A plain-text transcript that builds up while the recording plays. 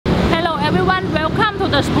everyone, welcome to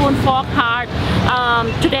the Spoon Fork Heart.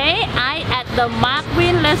 Today I at the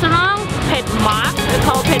Wiens restaurant, Phed. We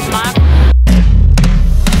call Phed.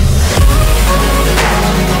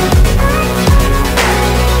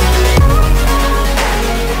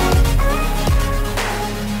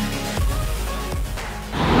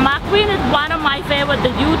 Wiens is one of my favorite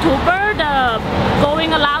YouTuber,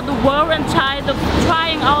 going around the world and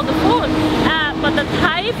trying all the food. But the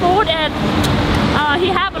Thai food, and he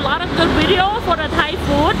have a lot of good videos for the Thai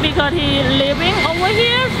food because he living over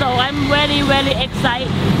here. So I'm very excited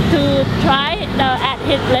to try at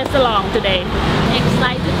his restaurant today.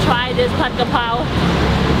 Excited to try this Phed Krapao.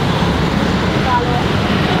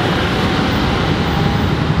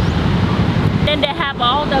 Then they have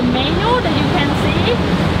all the menu that you can see.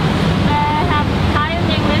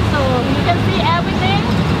 So you can see everything.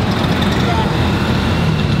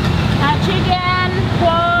 Chicken,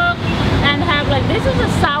 pork, and have like this is a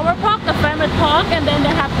sour pork, the famous pork, and then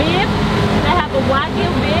they have beef. They have a Wagyu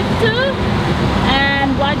beef too,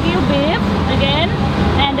 and Wagyu beef again,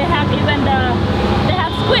 and they have even they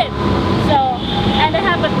have squid. So and they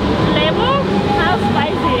have a label how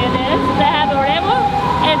spicy it is. They have a label.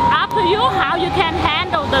 It's up to you how you can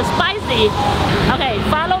handle the spicy. Okay,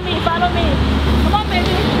 follow me. Come on,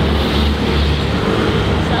 baby.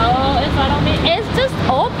 So if follow me, it's just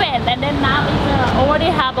open, and then now it's already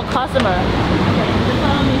have a customer. Okay, just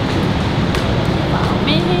follow me. Follow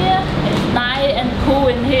me here. It's nice and cool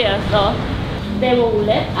in here, so they will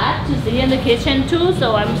let us to see in the kitchen too.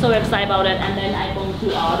 So I'm so excited about it. And then I'm going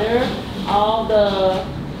to order all the.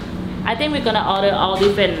 I think we're gonna order all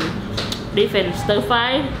different stir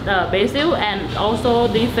fry, basil, and also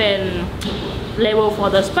different level for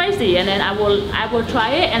the spicy, and then I will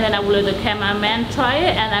try it, and then I will let the cameraman try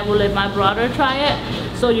it, and I will let my brother try it,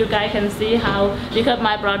 so you guys can see how, because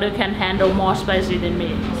my brother can handle more spicy than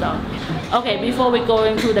me. So okay, before we go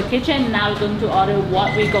into the kitchen, now we're going to order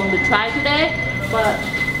what we're going to try today, but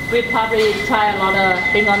we probably try a lot of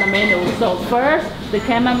things on the menu. So first, the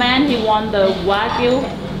cameraman, he want the Wagyu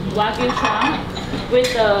chunk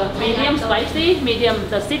with the medium spicy,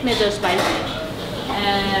 the signature spicy,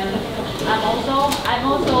 and I'm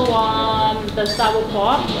also want the sour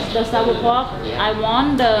pork. The sour pork, I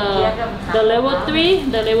want the level 3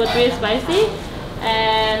 spicy,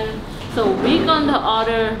 and so we're gonna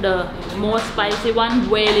order the more spicy one,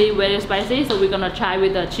 very spicy. So we're gonna try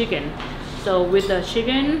with the chicken. So with the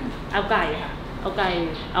chicken, เอาไก่เ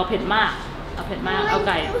อาเผ็ดมากเอาไ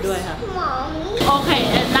ก่ด้วยค่ะ Okay,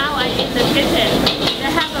 and now I'm in the kitchen.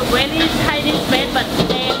 They have a very tiny space, but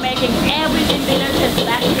they're making everything delicious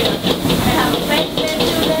back here. They have baked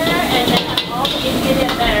menu there, and they have all the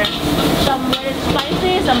ingredients there. Some very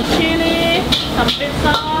spicy, some chili, some fish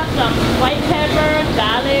sauce, some white pepper,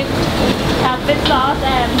 garlic, have fish sauce,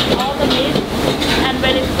 and all the meat, and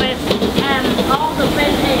very fresh, and all the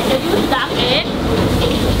fresh egg. They use dark egg.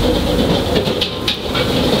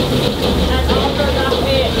 And also dark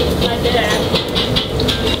egg right there.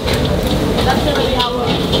 That's gonna be our.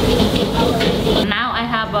 Now I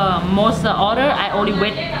have most order. I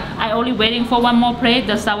only waiting for one more plate,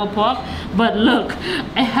 the sour pork. But look,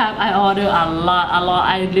 I order a lot.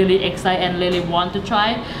 I really excited and really want to try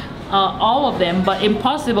all of them, but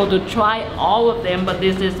impossible to try all of them. But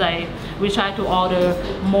this is we try to order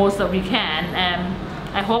most that we can, and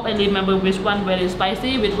I hope I remember which one very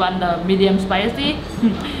spicy, which one the medium spicy.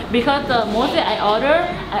 Because mostly I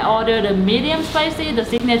order the medium spicy, the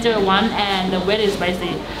signature one, and the very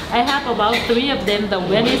spicy. I have about 3 of them, the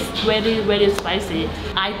very spicy.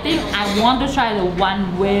 I think I want to try the one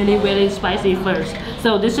very spicy first.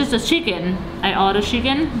 So this is the chicken. I order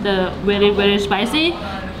chicken, the very spicy.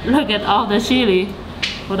 Look at all the chili.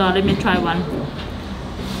 Hold on, let me try one.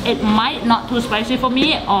 It might not too spicy for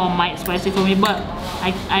me, or might spicy for me, but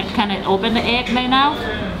I can open the egg right now.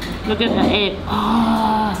 Look at the egg.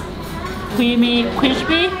 Oh, creamy,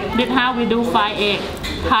 crispy. This how we do fried egg.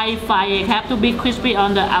 Thai fried egg have to be crispy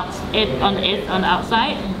on the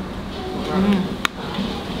outside.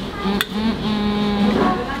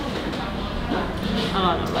 A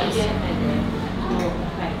lot of spice.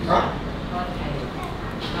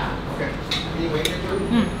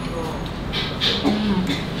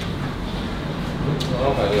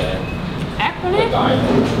 Actually,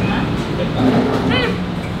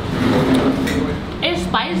 it's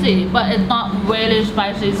spicy, but it's not really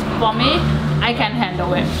spicy for me. I can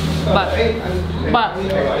handle it, but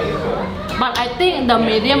I think the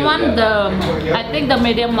medium one,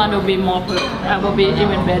 will be more, will be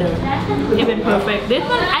even better, even perfect. This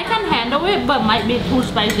one I can handle it, but might be too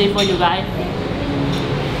spicy for you guys.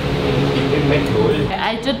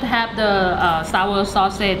 I just have the sour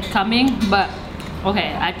sausage coming, but okay,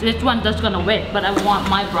 this one just gonna wait. But I want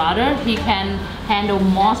my brother, he can handle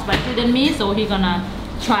more spicy than me, so he gonna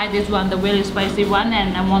try this one, the very spicy one,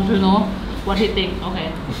 and I want to know what he think.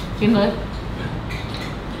 Okay,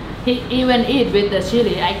 he even eat with the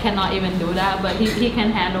chili. I cannot even do that, but he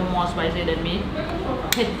can handle more spicy than me.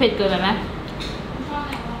 เผ็ดเกินไปไหม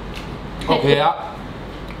Okay,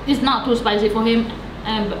 It's not too spicy for him,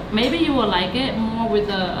 and maybe you will like it more with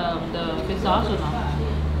the fish sauce or not.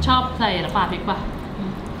 ชอบใส่ปลาพริกป่ะ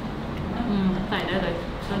ใส่ได้เลย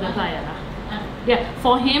ก็จะใส่อะนะ Yeah,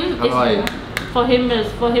 for him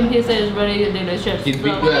he says very delicious. กินพ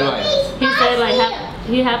ริกด้วยอร่อย He said like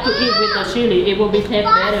he have to eat with the chili. It will be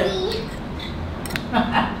taste better.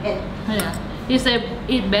 Yeah, he said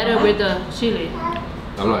eat better with the chili.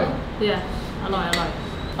 อร่อย Yeah, อร่อย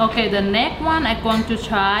Okay, the next one I'm going to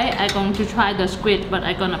try the squid, but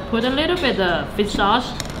I'm gonna put a little bit the fish sauce,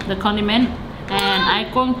 the condiment, and I'm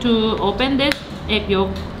going to open this egg yolk.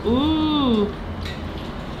 Ooh,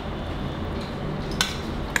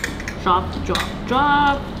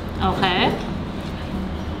 drop. Okay.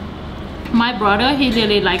 My brother, he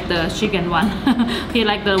really like the chicken one. He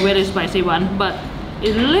like the very spicy one, but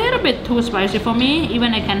it's a little bit too spicy for me. Even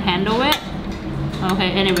I can handle it. Okay,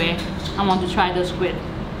 anyway, I want to try the squid.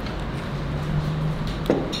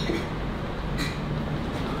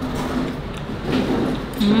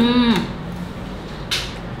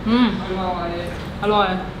 Alloy.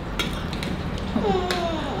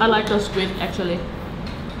 I like the squid actually.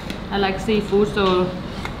 I like seafood, so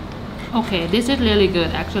okay, this is really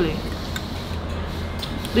good actually.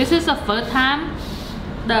 This is the first time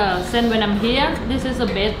since when I'm here, this is the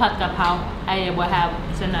best Phed Krapao I ever have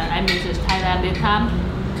since I visit Thailand this time.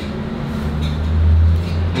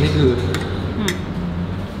 อันนี้คือ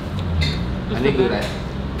อะไร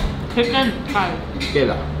Chicken pie. เก้เ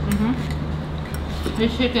หรอ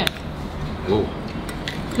This chicken. โอ้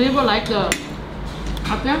He will like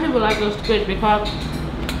I think he will like the squid because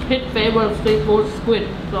his favorite seafood squid.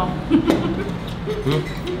 So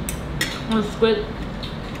squid.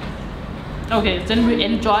 Okay, since we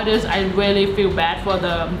enjoy this, I really feel bad for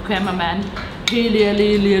the cameraman. He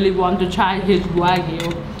really want to try his wagyu.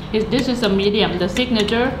 This is a medium, the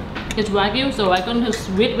signature is wagyu, so I'm going to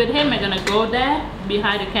switch with him. I'm gonna go there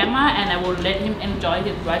behind the camera and I will let him enjoy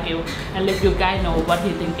his wagyu and let you guys know what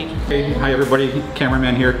he's thinking. Hey, hi everybody,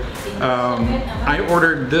 cameraman here. I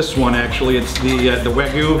ordered this one actually. It's the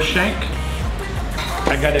wagyu shank.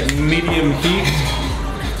 I got it medium heat,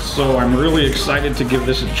 so I'm really excited to give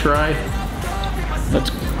this a try.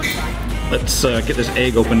 Let's get this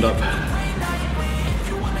egg opened up.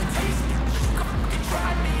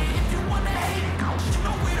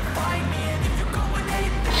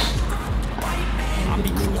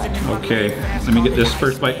 Okay, let me get this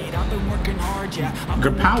first bite.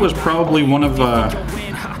 Krapao is probably one of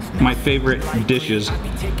my favorite dishes,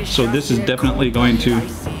 so this is definitely going to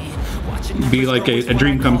be like a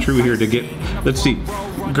dream come true here to get. Let's see,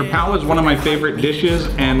 Krapao is one of my favorite dishes,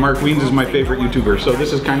 and Mark Wiens is my favorite YouTuber, so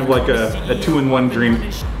this is kind of like a two-in-one dream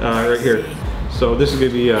right here. So this is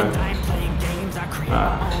going to be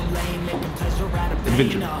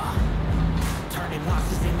adventure.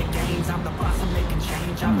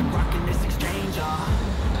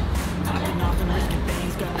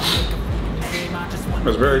 It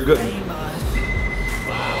was very good.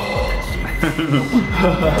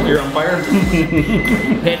 You're on fire?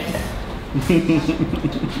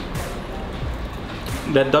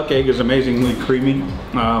 That duck egg is amazingly creamy.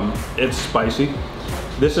 It's spicy.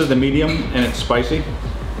 This is the medium and it's spicy.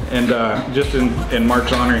 And just in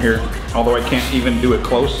Mark's honor here, although I can't even do it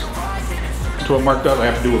close to what Mark does, I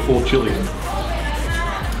have to do a full chili.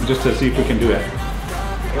 Just to see if we can do that.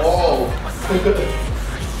 Whoa.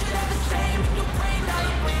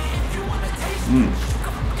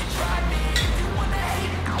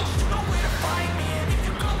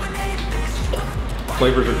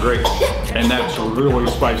 Flavors are great, and that's really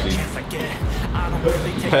spicy.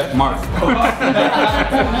 Pet Mark.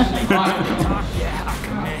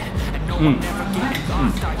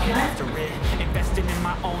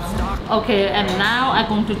 Okay, and now I'm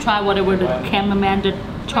going to try whatever the cameraman did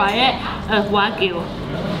try it, wagyu.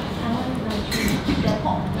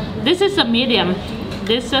 This is a medium.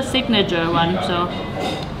 This is a signature one, so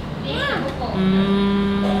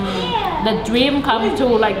the dream come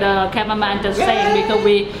true, like the cameraman just saying, because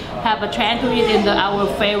we have a chance to eat in our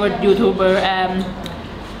favorite YouTuber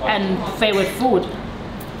and favorite food.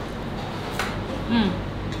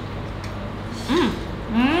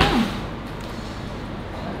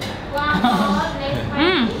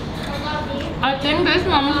 I think this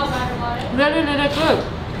one Really, really good.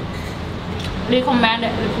 Recommend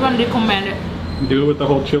it. This one recommended. Do it with the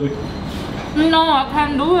whole chili. No, I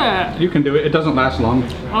can't do it. You can do it. It doesn't last long.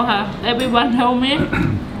 Okay, everyone tell me.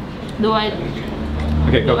 Do I?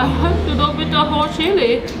 Okay, go. I have to do with the whole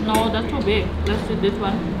chili. No, that's too big. Let's do this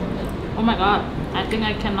one. Oh my god, I think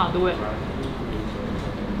I cannot do it.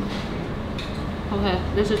 Okay,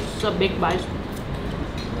 this is a big bite.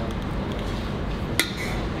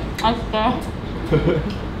 I'm scared.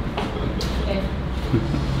 Okay.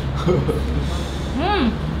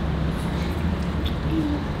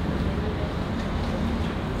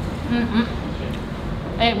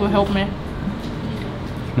 It will help me.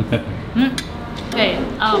 Okay,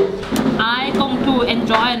 I'm going to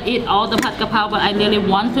enjoy and eat all the pad krapao, but I really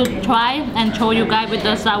want to try and show you guys with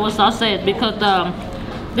the sour sausage because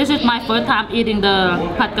this is my first time eating the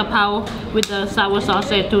pad krapao with the sour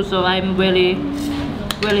sausage too, so I'm really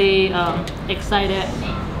excited.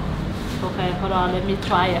 Okay, hold on, let me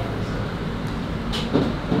try it.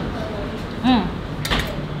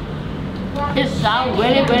 It's sour,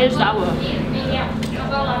 very sour.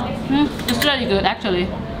 It's really good actually.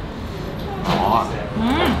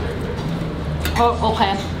 Oh,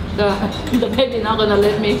 okay. The baby not gonna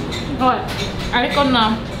let me. Alright,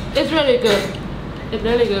 it's really good. It's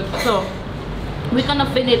really good. So we're gonna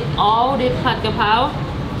finish all this pad krapao.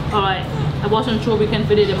 Alright, I wasn't sure we can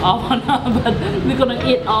finish them all or not, but we're gonna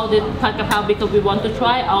eat all this pad krapao because we want to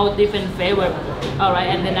try all different flavors. Alright,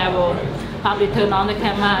 and then I will probably turn on the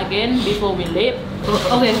camera again before we leave.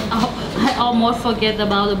 Okay, I almost forget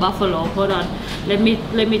about the buffalo. Hold on, let me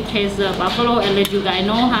taste the buffalo and let you guys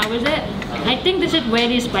know how is it. I think this is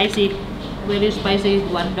very spicy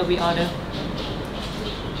one that we ordered.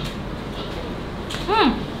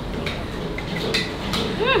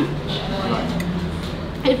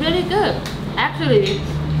 It's really good. Actually,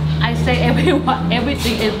 I say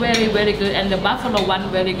everything is very good, and the buffalo one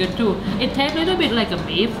very good too. It tastes a little bit like a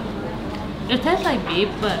beef. It tastes like beef,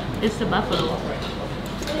 but it's the buffalo.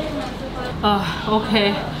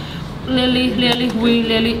 Okay. We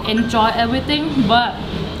really enjoy everything, but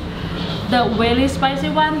the very spicy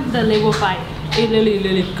one, the liver bite, it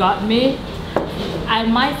really got me.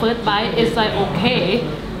 And my first bite is like okay,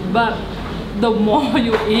 but the more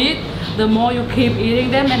you eat, the more you keep eating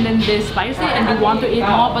them, and then they're spicy and you want to eat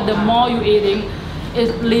more, but the more you eating, it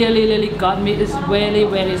really got me. It's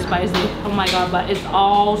very spicy. Oh my god, but it's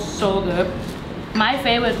all so good. My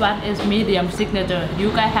favorite one is medium signature.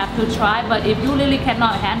 You guys have to try, but if you really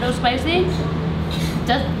cannot handle spicy,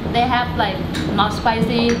 just they have like not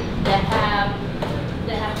spicy, they have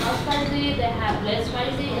not spicy, they have less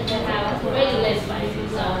spicy, and they have really less spicy.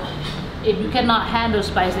 So if you cannot handle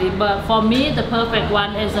spicy, but for me the perfect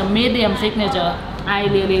one is a medium signature. I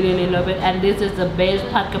really love it, and this is the best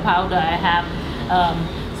pad krapao that I have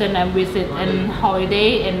since I visit and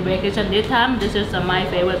holiday and vacation this time. This is my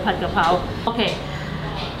favorite pad krapao. Okay,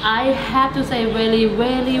 I have to say really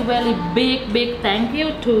big thank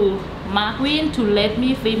you to Wiens to let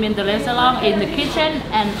me film in the restaurant, in the kitchen,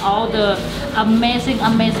 and all the amazing food,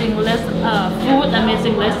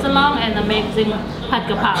 amazing restaurant, and amazing pad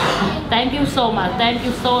krapao. Thank you so much. Thank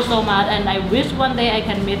you so much, and I wish one day I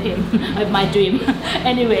can meet him. My dream.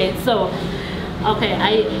 Anyway, so okay,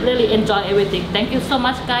 I really enjoy everything. Thank you so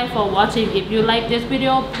much guys for watching. If you like this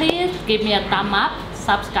video, please give me a thumb up,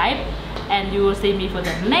 subscribe, and you will see me for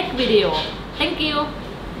the next video. Thank you.